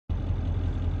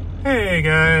Hey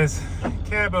guys,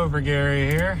 Cabover Gary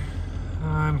here.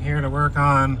 I'm here to work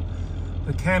on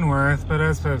the Kenworth, but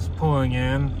as I was pulling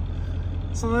in,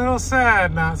 it's a little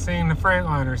sad not seeing the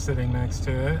Freightliner sitting next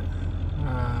to it.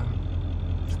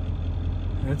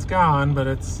 It's gone, but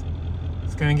it's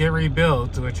gonna get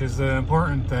rebuilt, which is the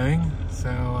important thing.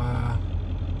 So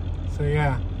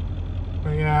yeah,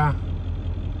 but yeah,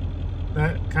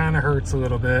 that kind of hurts a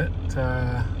little bit.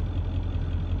 I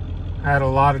had a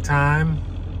lot of time,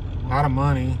 a lot of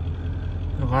money,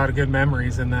 a lot of good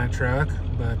memories in that truck,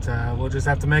 but we'll just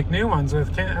have to make new ones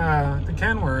with the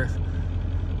Kenworth.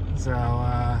 So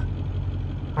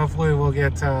hopefully we'll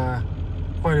get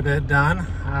quite a bit done.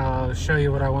 I'll show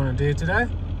you what I want to do today.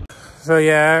 So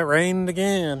yeah, it rained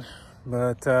again,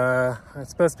 but it's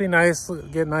supposed to be nice,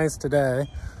 get nice today.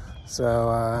 So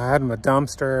I had my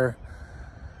dumpster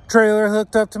trailer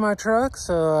hooked up to my truck,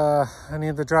 so I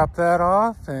need to drop that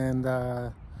off.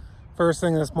 And first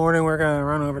thing this morning, we're gonna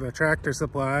run over to Tractor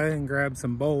Supply and grab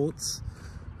some bolts.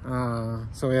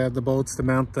 So we have the bolts to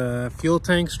mount the fuel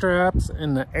tank straps,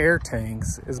 and the air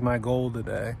tanks is my goal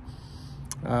today.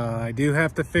 I do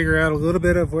have to figure out a little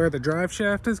bit of where the drive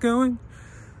shaft is going,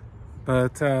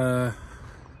 but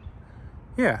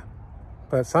yeah,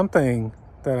 but something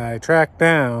that I tracked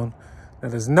down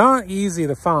that is not easy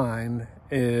to find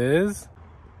is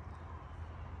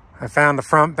I found a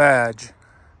front badge.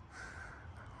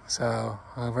 So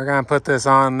we're gonna put this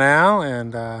on now,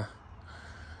 and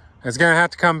it's gonna have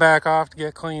to come back off to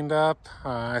get cleaned up.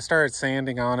 I started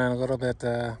sanding on it a little bit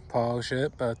to polish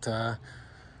it, but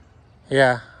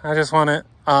yeah, I just want it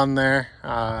on there.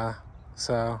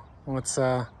 So let's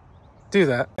do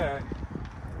that. Okay,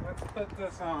 let's put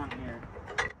this on here.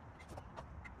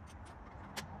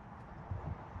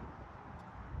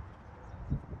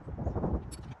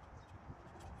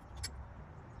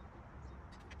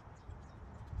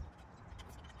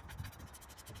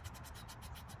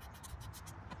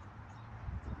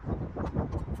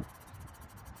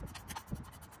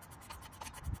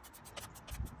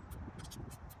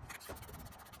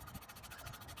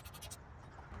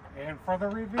 And for the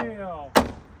reveal.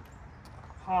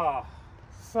 Oh,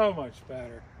 so much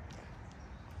better.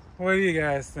 What do you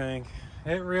guys think?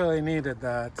 It really needed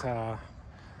that. I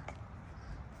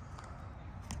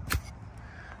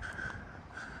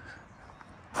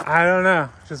don't know.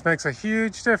 It just makes a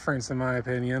huge difference in my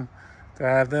opinion to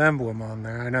have the emblem on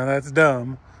there. I know that's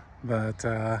dumb, but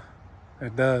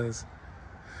it does.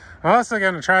 I'm also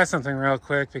going to try something real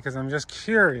quick because I'm just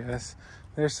curious.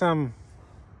 There's some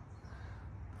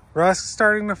rust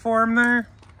starting to form there,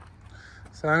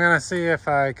 so I'm gonna see if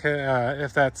I could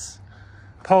if that's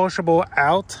polishable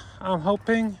out, I'm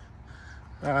hoping.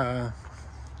 So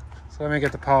let me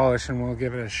get the polish and we'll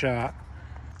give it a shot.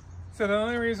 So the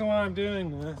only reason why I'm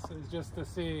doing this is just to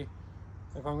see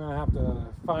if I'm gonna have to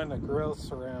find a grill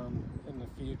surround in the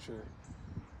future.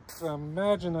 So I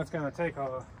imagine that's gonna take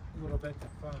a little bit to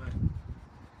find.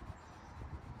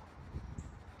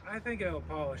 I think it'll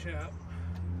polish out.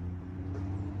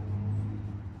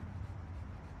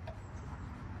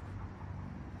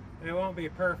 It won't be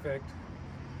perfect,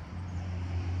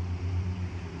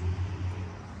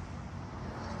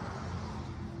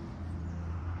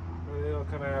 but it'll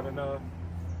come out enough.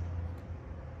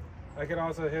 I could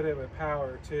also hit it with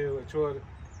power too, which would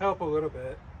help a little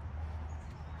bit.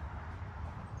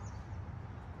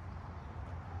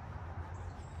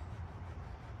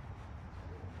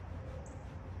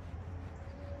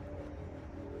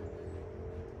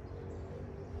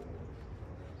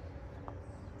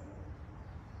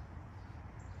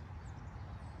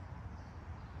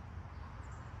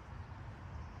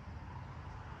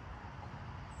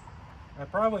 I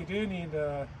probably do need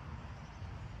to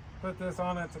put this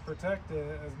on it to protect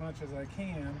it as much as I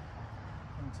can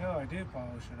until I do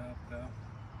polish it up though.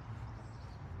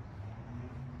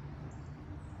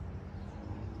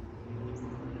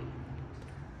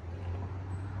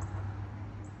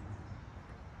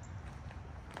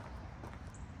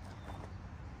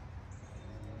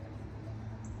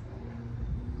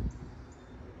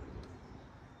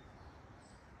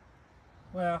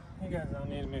 Well, you guys don't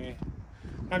need me.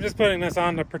 I'm just putting this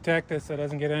on to protect it so it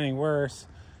doesn't get any worse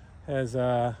as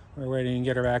we're waiting to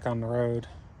get her back on the road.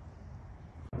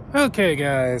 Okay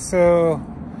guys, so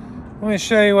let me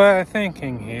show you what I'm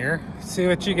thinking here. See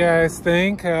what you guys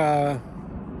think. I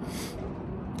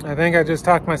think I just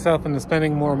talked myself into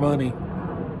spending more money.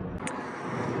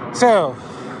 So,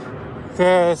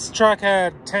 this truck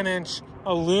had 10-inch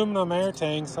aluminum air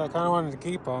tanks, so I kind of wanted to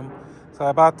keep them. So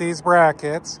I bought these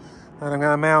brackets that I'm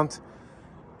going to mount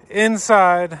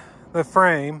inside the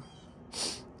frame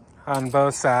on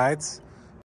both sides.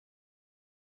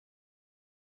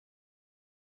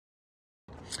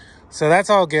 So that's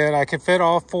all good. I could fit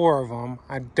all 4 of them.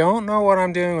 I don't know what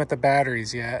I'm doing with the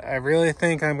batteries yet. I really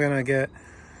think I'm going to get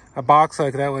a box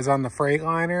like that was on the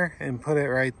Freightliner and put it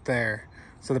right there.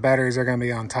 So the batteries are going to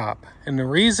be on top. And the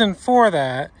reason for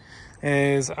that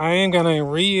is I am going to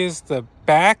reuse the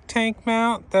back tank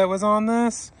mount that was on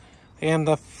this and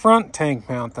the front tank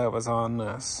mount that was on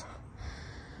this.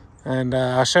 And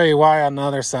I'll show you why on the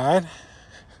other side.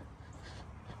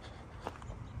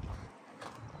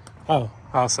 Oh,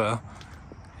 also,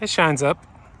 it shines up.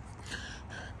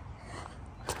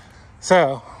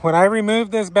 So when I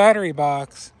remove this battery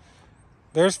box,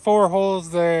 there's 4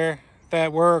 holes there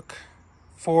that work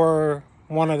for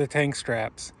one of the tank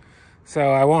straps.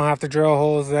 So I won't have to drill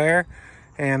holes there.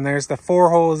 And there's the 4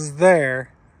 holes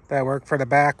there that work for the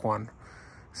back one.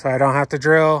 So I don't have to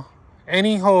drill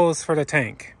any holes for the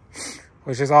tank,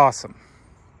 which is awesome.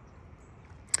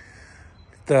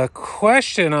 The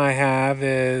question I have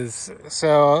is,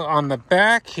 so on the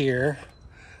back here,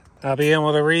 I'll be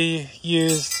able to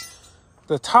reuse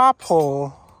the top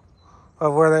hole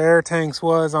of where the air tanks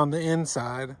was on the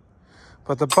inside,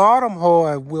 but the bottom hole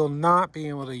I will not be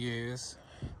able to use.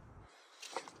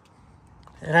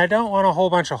 And I don't want a whole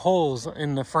bunch of holes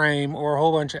in the frame or a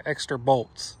whole bunch of extra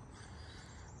bolts.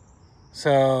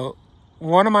 So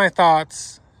one of my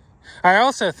thoughts, I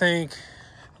also think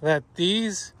that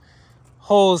these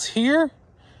holes here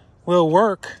will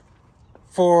work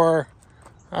for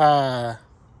the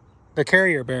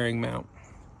carrier bearing mount.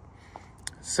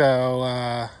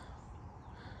 So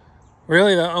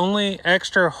really the only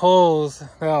extra holes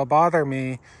that'll bother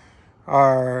me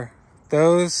are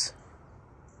those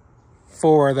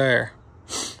 4 there.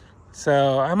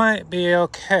 So I might be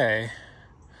okay,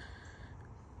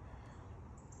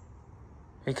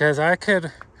 because I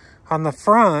could, on the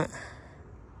front,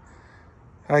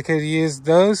 I could use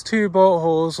those 2 bolt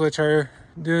holes, which are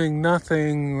doing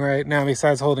nothing right now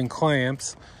besides holding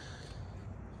clamps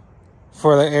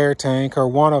for the air tank, or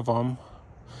one of them.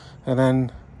 And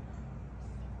then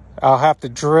I'll have to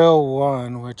drill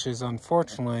one, which is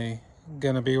unfortunately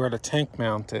going to be where the tank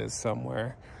mount is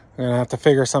somewhere. I'm going to have to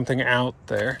figure something out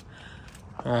there.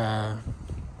 I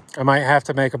might have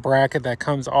to make a bracket that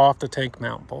comes off the tank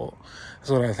mount bolt. That's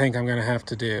what I think I'm going to have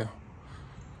to do.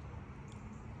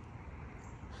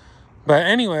 But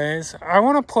anyways, I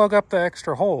want to plug up the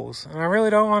extra holes. And I really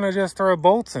don't want to just throw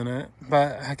bolts in it,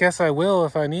 but I guess I will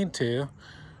if I need to.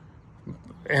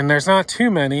 And there's not too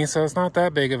many, so it's not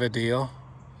that big of a deal.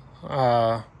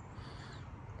 But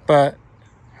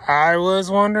I was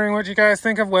wondering what you guys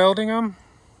think of welding them.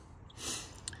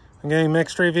 I'm getting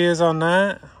mixed reviews on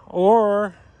that.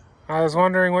 Or I was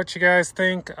wondering what you guys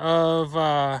think of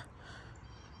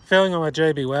filling them with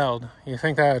JB Weld. You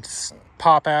think that would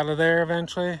pop out of there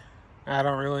eventually? I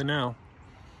don't really know.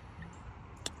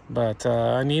 But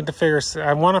I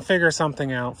want to figure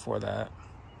something out for that.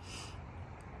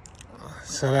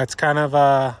 So that's kind of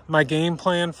my game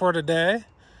plan for today.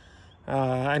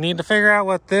 I need to figure out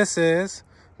what this is.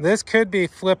 This could be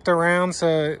flipped around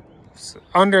so it's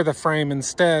under the frame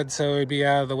instead, so it would be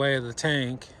out of the way of the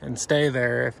tank and stay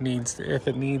there if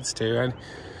it needs to.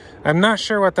 I'm not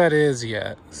sure what that is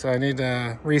yet, so I need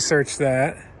to research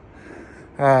that.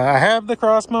 I have the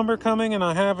cross member coming, and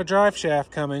I have a drive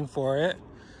shaft coming for it.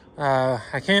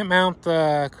 I can't mount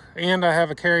and I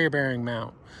have a carrier bearing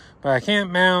mount, but I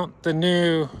can't mount the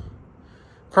new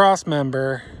cross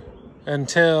member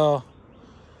until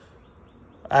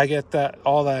I get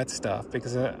all that stuff,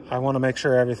 because I want to make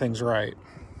sure everything's right.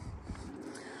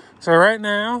 So right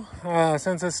now,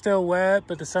 since it's still wet,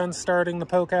 but the sun's starting to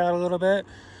poke out a little bit,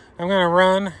 I'm going to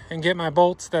run and get my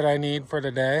bolts that I need for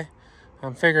today.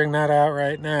 I'm figuring that out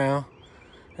right now.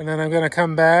 And then I'm going to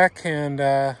come back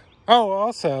and,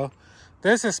 also,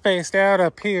 this is spaced out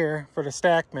up here for the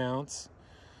stack mounts.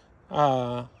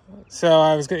 And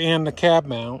the cab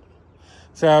mount.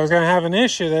 So I was going to have an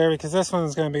issue there because this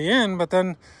one's going to be in, but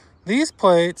then these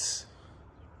plates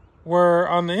were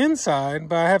on the inside,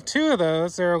 but I have 2 of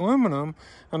those. They're aluminum,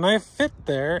 and they fit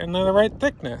there, and they're the right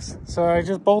thickness. So I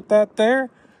just bolt that there,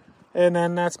 and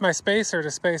then that's my spacer to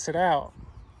space it out.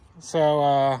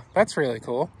 So that's really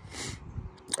cool.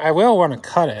 I will want to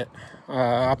cut it.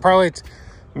 I'll probably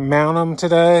mount them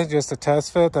today just to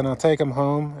test fit, then I'll take them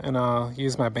home and I'll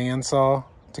use my bandsaw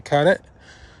to cut it.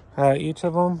 Each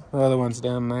of them. The other one's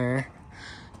down there.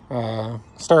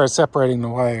 Started separating the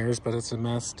wires, but it's a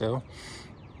mess still.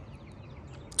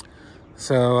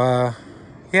 So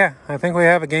yeah, I think we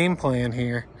have a game plan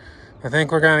here. I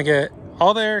think we're going to get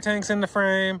all the air tanks in the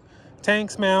frame,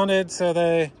 tanks mounted so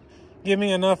they give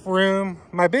me enough room.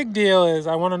 My big deal is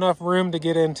I want enough room to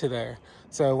get into there.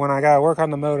 So when I got to work on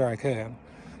the motor, I can.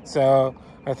 So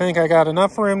I think I got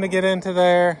enough room to get into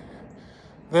there.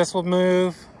 This will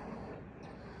move.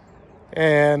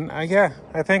 And yeah,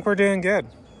 I think we're doing good.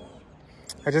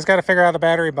 I just got to figure out the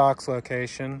battery box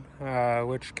location,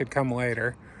 which could come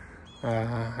later.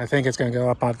 I think it's going to go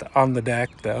up on the deck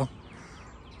though.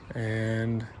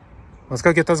 And let's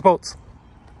go get those bolts.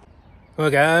 Well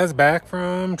guys, back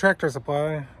from Tractor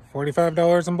Supply.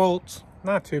 $45 in bolts.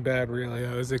 Not too bad really.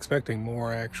 I was expecting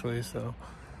more actually, so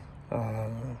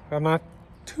I'm not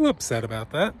too upset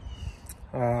about that.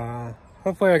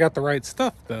 Hopefully I got the right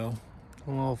stuff though.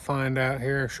 We'll find out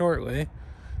here shortly.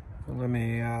 Let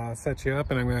me set you up,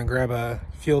 and I'm going to grab a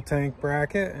fuel tank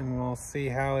bracket and we'll see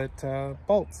how it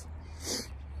bolts.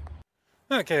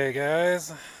 Okay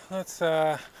guys, let's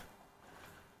mount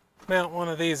one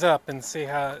of these up and see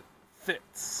how it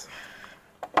fits.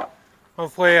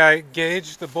 Hopefully I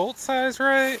gauged the bolt size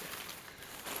right.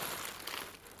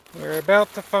 We're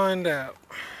about to find out.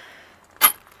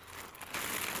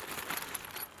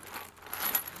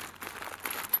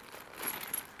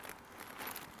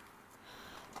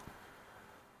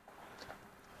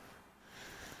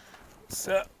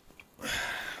 So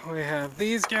we have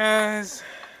these guys.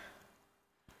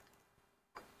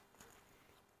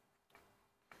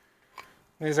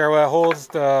 These are what holds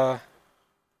the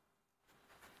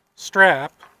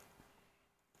strap.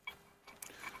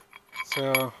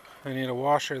 So I need a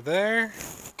washer there.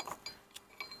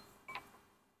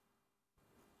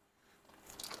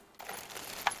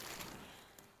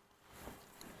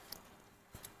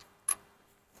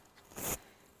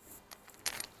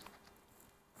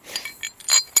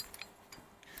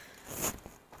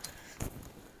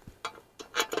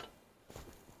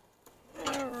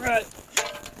 Alright.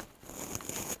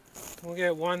 We'll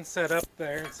get one set up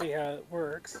there and see how it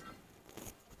works.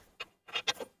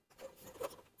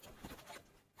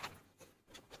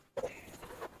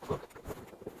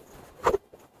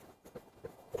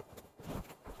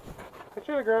 I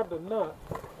should have grabbed a nut.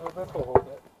 Oh, this will hold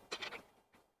it.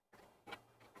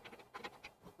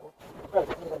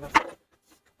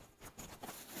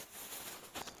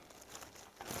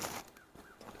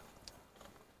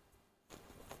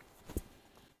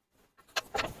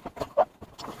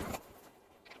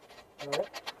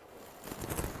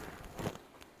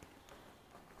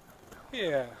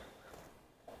 Yeah.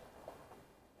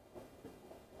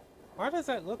 Why does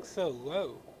that look so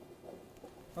low?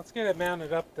 Let's get it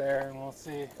mounted up there and we'll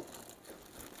see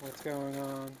what's going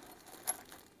on.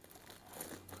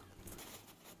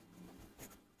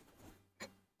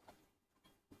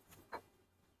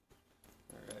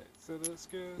 Alright, so this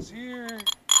goes here,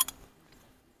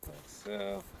 like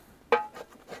so. Of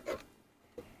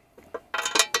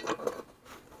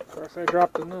course I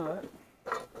dropped the nut.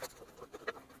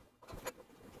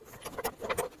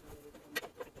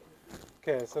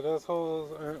 Okay, so those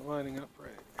holes aren't lining up right.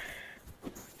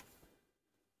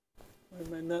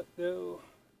 Where'd my nut go?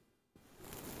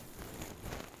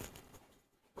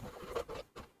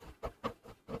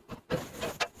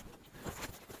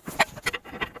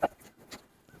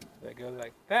 They go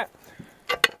like that.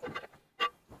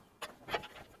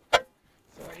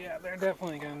 So yeah, they're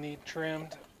definitely gonna need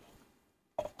trimmed.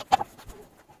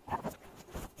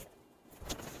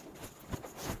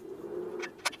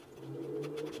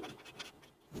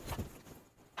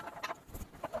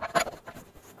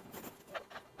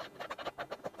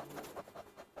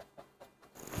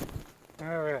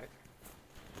 Alright.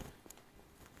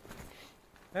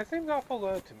 That seems awful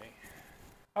low to me.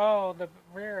 Oh, the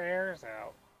rear air's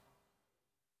out.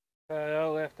 So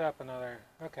it'll lift up another.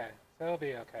 Okay, so it'll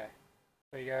be okay.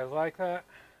 So you guys like that?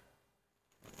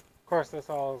 Of course this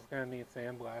all is going to need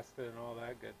sandblasted and all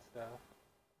that good stuff.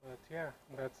 But yeah,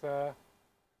 that's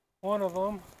one of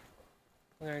them.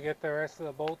 I'm going to get the rest of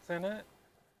the bolts in it.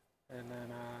 And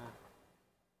then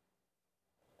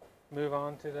move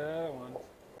on to the other ones.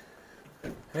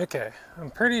 Okay,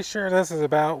 I'm pretty sure this is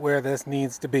about where this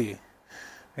needs to be,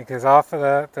 because off of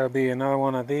that there'll be another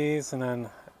one of these, and then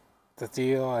the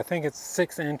deal, I think it's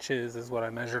 6 inches is what I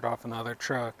measured off another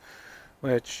truck,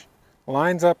 which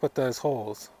lines up with those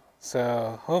holes.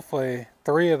 So hopefully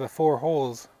 3 of the 4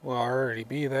 holes will already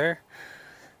be there.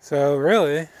 So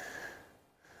really,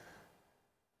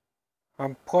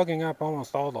 I'm plugging up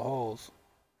almost all the holes.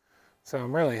 So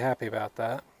I'm really happy about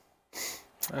that.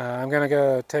 I'm going to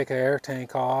go take an air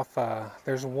tank off.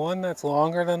 There's one that's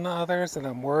longer than the others, and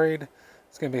I'm worried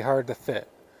it's going to be hard to fit.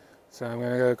 So I'm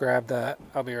going to go grab that.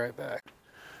 I'll be right back.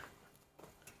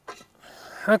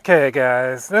 Okay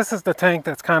guys, this is the tank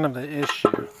that's kind of the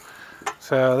issue.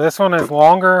 So this one is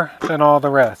longer than all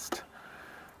the rest.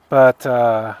 But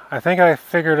I think I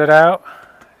figured it out,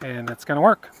 and it's going to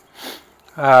work.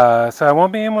 So I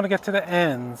won't be able to get to the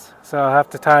ends, so I'll have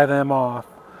to tie them off.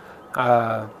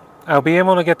 I'll be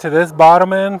able to get to this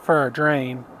bottom end for a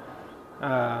drain.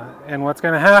 And what's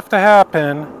going to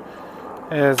happen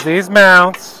is these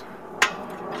mounts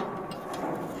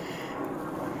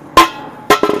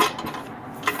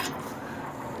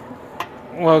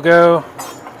will go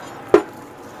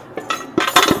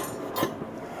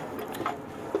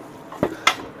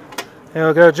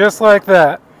it'll go just like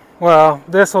that. Well,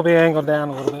 this will be angled down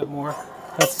a little bit more.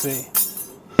 Let's see.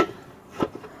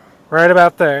 Right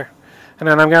about there. And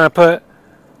then I'm going to put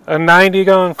a 90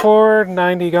 going forward,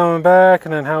 90 going back,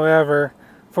 and then however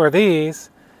for these.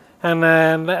 And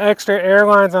then the extra air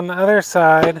lines on the other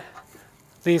side,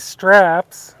 these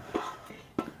straps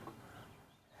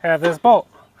have this bolt.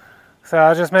 So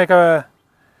I'll just make a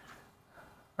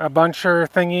buncher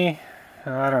thingy,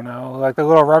 I don't know, like the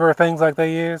little rubber things like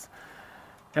they use.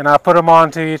 And I'll put them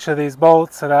onto each of these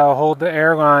bolts so that'll hold the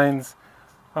air lines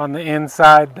on the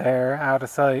inside there out of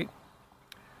sight.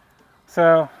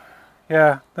 So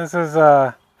yeah, this is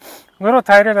a little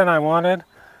tighter than I wanted.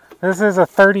 This is a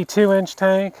 32-inch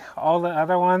tank. All the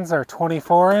other ones are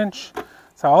 24-inch.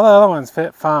 So all the other ones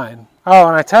fit fine. Oh,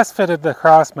 and I test fitted the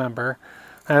cross member.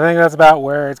 I think that's about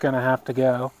where it's going to have to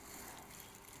go.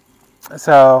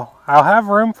 So I'll have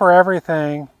room for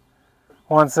everything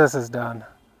once this is done.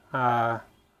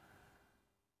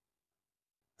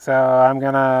 So I'm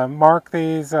going to mark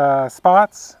these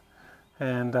spots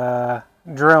and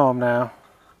drill them now.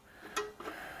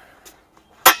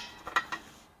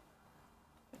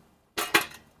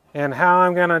 And how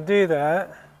I'm going to do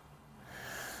that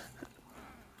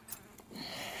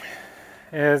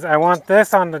is I want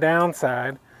this on the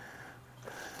downside.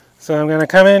 So I'm going to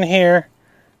come in here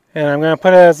and I'm going to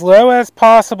put it as low as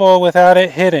possible without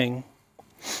it hitting.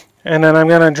 And then I'm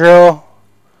going to drill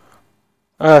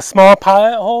a small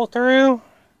pilot hole through,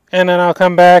 and then I'll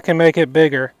come back and make it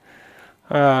bigger.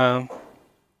 But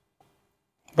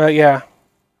yeah,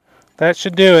 that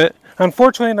should do it.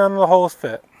 Unfortunately, none of the holes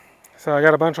fit. So I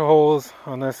got a bunch of holes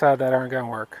on this side that aren't going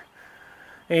to work.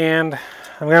 And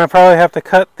I'm going to probably have to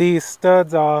cut these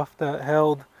studs off that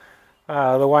held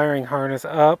the wiring harness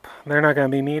up. They're not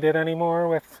going to be needed anymore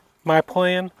with my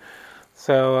plan.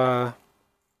 So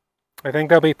I think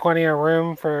there'll be plenty of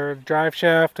room for drive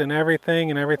shaft and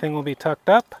everything will be tucked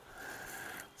up.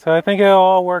 So I think it'll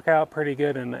all work out pretty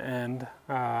good in the end.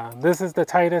 This is the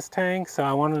tightest tank, so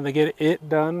I wanted to get it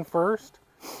done first.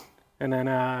 And then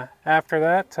after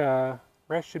that,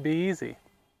 rest should be easy.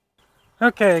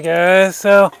 Okay guys,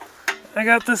 so I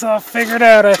got this all figured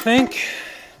out, I think.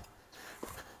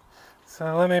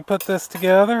 So let me put this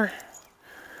together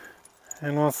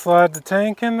and we'll slide the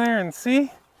tank in there and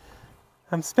see.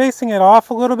 I'm spacing it off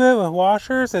a little bit with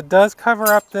washers. It does cover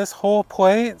up this whole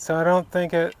plate, so I don't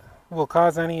think it will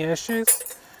cause any issues.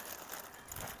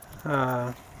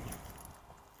 And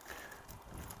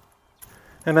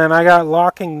then I got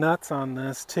locking nuts on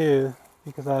this too,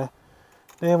 because I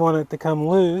didn't want it to come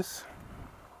loose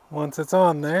once it's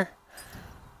on there.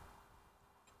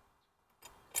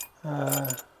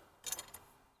 That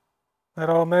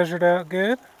all measured out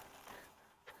good.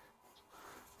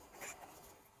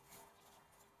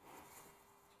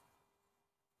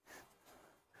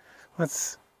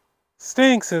 What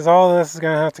stinks is all this is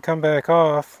going to have to come back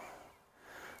off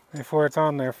before it's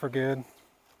on there for good.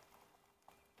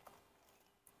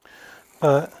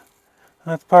 But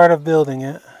that's part of building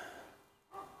it.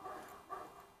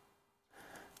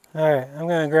 Alright, I'm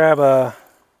going to grab a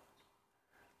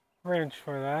wrench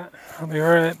for that. I'll be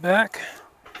right back.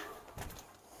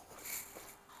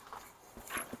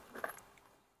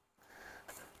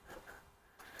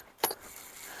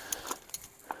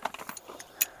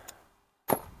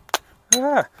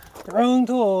 Wrong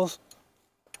tools.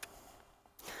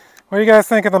 What do you guys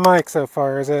think of the mic so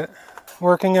far? Is it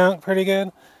working out pretty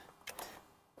good?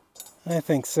 I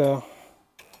think so.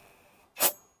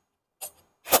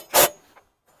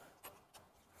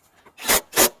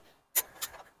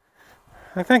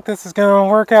 I think this is going to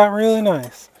work out really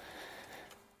nice.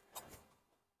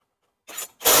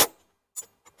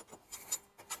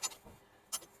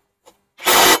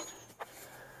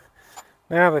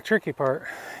 Now the tricky part,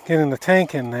 getting the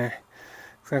tank in there.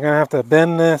 So I'm going to have to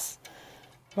bend this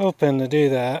open to do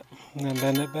that, and then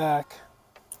bend it back.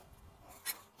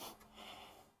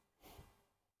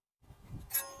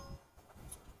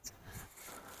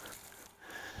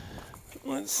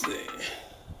 Let's see.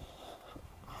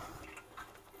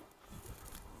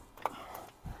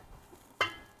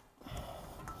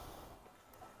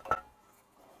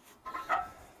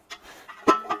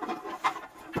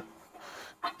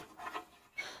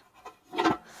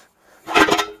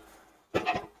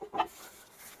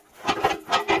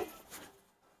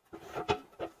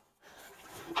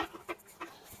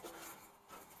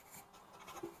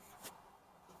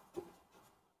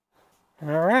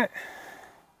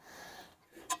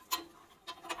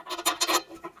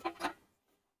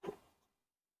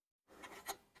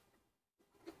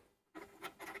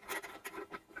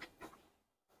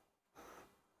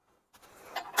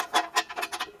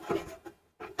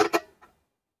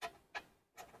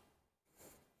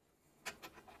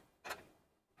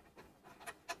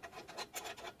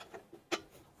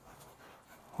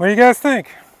 What do you guys think?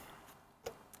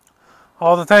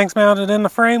 All the tanks mounted in the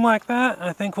frame like that,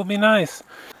 I think will be nice.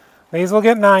 These will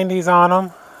get 90s on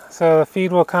them, so the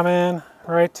feed will come in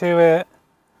right to it,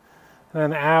 and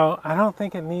then out. I don't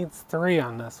think it needs 3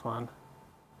 on this one.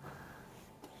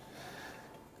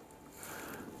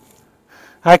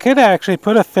 I could actually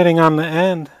put a fitting on the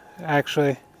end,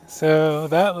 actually, so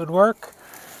that would work.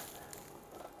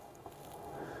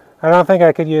 I don't think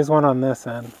I could use one on this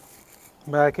end,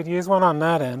 but I could use one on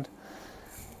that end.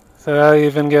 So that'll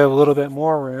even give a little bit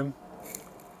more room.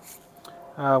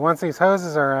 Once these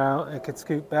hoses are out, it could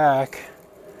scoot back.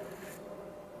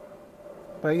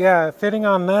 But yeah, fitting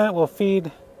on that will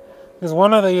feed, because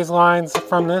one of these lines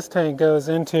from this tank goes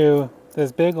into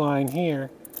this big line here.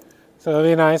 So it'll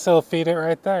be nice, it'll feed it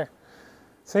right there.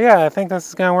 So yeah, I think this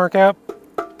is gonna work out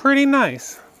pretty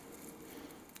nice.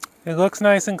 It looks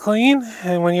nice and clean,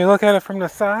 and when you look at it from the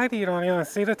side, you don't even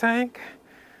see the tank.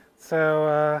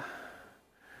 So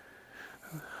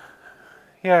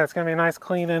yeah, it's gonna be a nice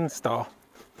clean install.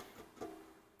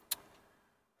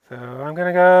 So I'm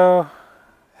gonna go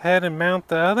ahead and mount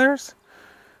the others,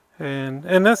 and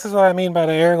this is what I mean by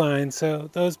the airline. So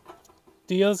those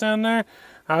deals down there,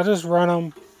 I'll just run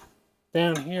them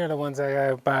down here, the ones I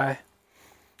gotta buy.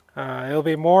 It'll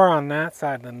be more on that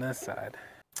side than this side.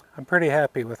 I'm pretty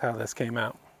happy with how this came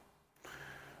out.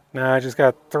 Now I just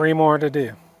got 3 more to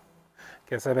do.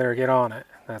 Guess I better get on it.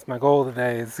 That's my goal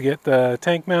today, is to get the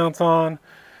tank mounts on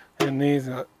and these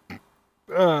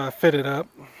fitted up.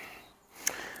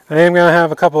 I am going to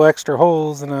have a couple extra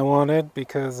holes than I wanted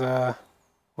because,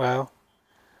 well,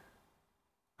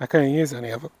 I couldn't use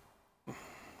any of them.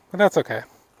 But that's okay.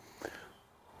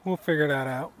 We'll figure that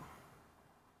out.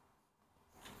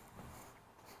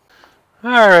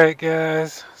 Alright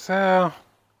guys, so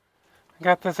I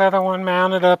got this other one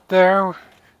mounted up there.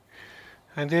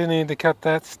 I do need to cut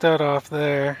that stud off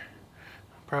there.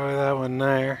 Probably that one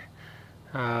there.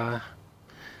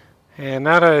 And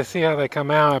now that I see how they come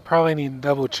out, I probably need to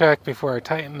double check before I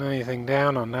tighten anything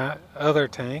down on that other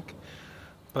tank.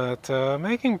 But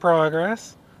making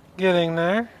progress, getting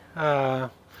there. I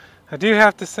do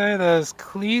have to say those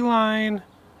Cleeline,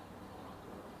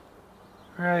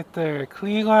 right there,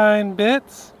 Cleeline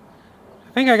bits,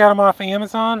 I think I got them off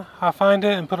Amazon. I'll find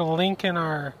it and put a link in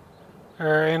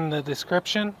in the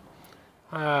description.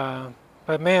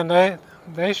 But man,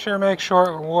 they sure make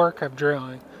short work of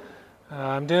drilling.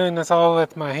 I'm doing this all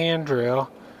with my hand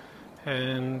drill,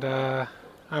 and I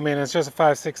mean, it's just a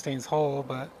 5/16 hole,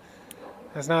 but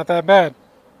it's not that bad.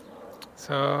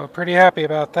 So pretty happy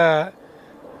about that.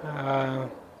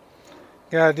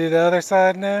 Gotta do the other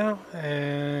side now,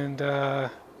 and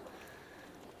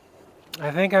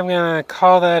I think I'm gonna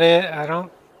call that it. I don't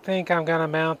think I'm gonna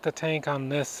mount the tank on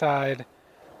this side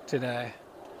today.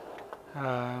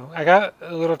 I got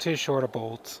a little too short of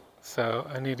bolts, so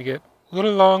I need to get a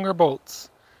little longer bolts.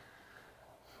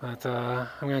 But I'm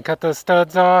gonna cut those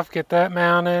studs off, get that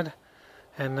mounted,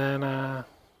 and then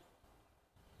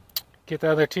get the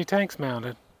other 2 tanks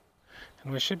mounted,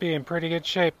 and we should be in pretty good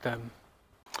shape then.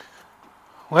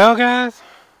 Well guys,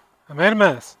 I made a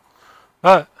mess,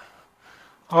 but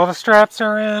all the straps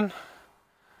are in,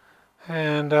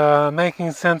 and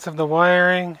making sense of the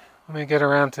wiring. Let me get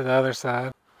around to the other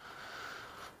side.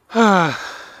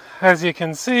 As you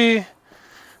can see,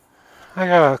 I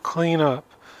gotta clean up,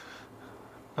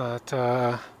 but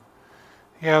yeah,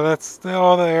 that's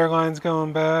all the airlines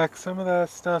going back. Some of that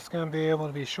stuff's gonna be able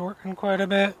to be shortened quite a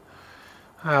bit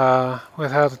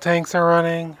with how the tanks are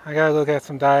running. I gotta look at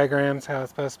some diagrams how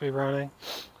it's supposed to be running.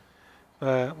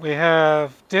 But we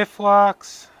have diff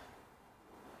locks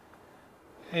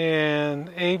and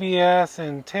ABS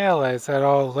and taillights, that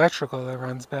all electrical that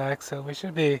runs back, so we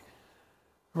should be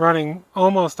running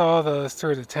almost all those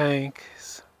through the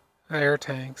tanks, air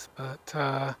tanks. But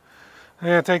I'm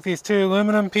gonna take these 2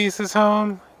 aluminum pieces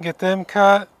home, get them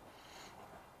cut,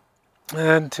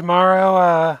 and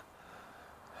tomorrow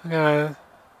I'm gonna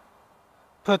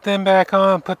put them back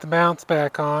on, put the mounts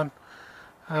back on.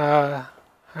 I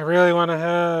really want to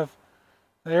have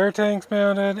the air tanks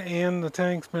mounted and the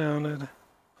tanks mounted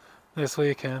this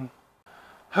weekend.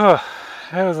 It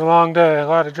was a long day, a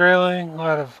lot of drilling, a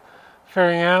lot of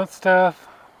figuring out stuff,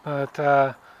 but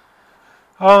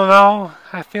all in all,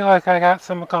 I feel like I got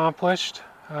some accomplished.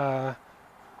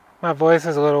 My voice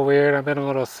is a little weird, I've been a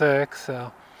little sick,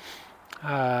 so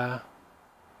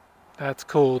that's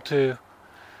cool too.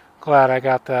 Glad I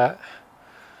got that.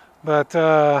 But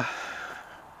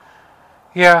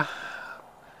yeah,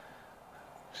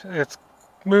 it's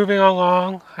moving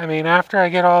along. I mean, after I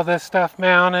get all this stuff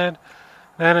mounted,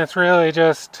 then it's really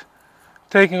just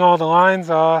taking all the lines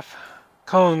off,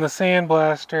 calling the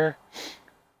sandblaster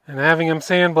and having him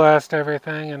sandblast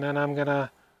everything, and then I'm gonna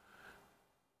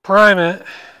prime it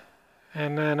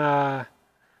and then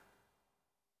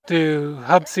do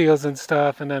hub seals and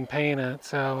stuff and then paint it.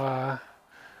 So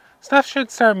stuff should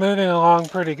start moving along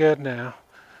pretty good now.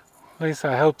 At least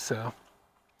I hope so.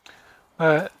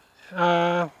 But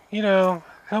you know,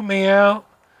 help me out.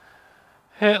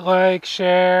 Hit like,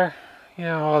 share, you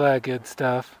know, all that good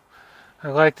stuff. I'd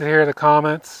like to hear the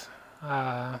comments.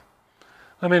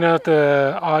 Let me know if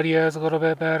the audio is a little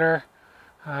bit better.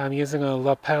 I'm using a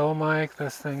lapel mic,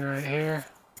 this thing right here.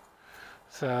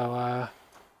 So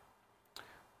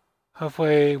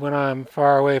hopefully when I'm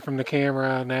far away from the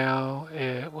camera now,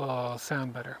 it will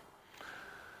sound better.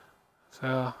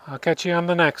 So I'll catch you on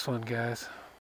the next one, guys.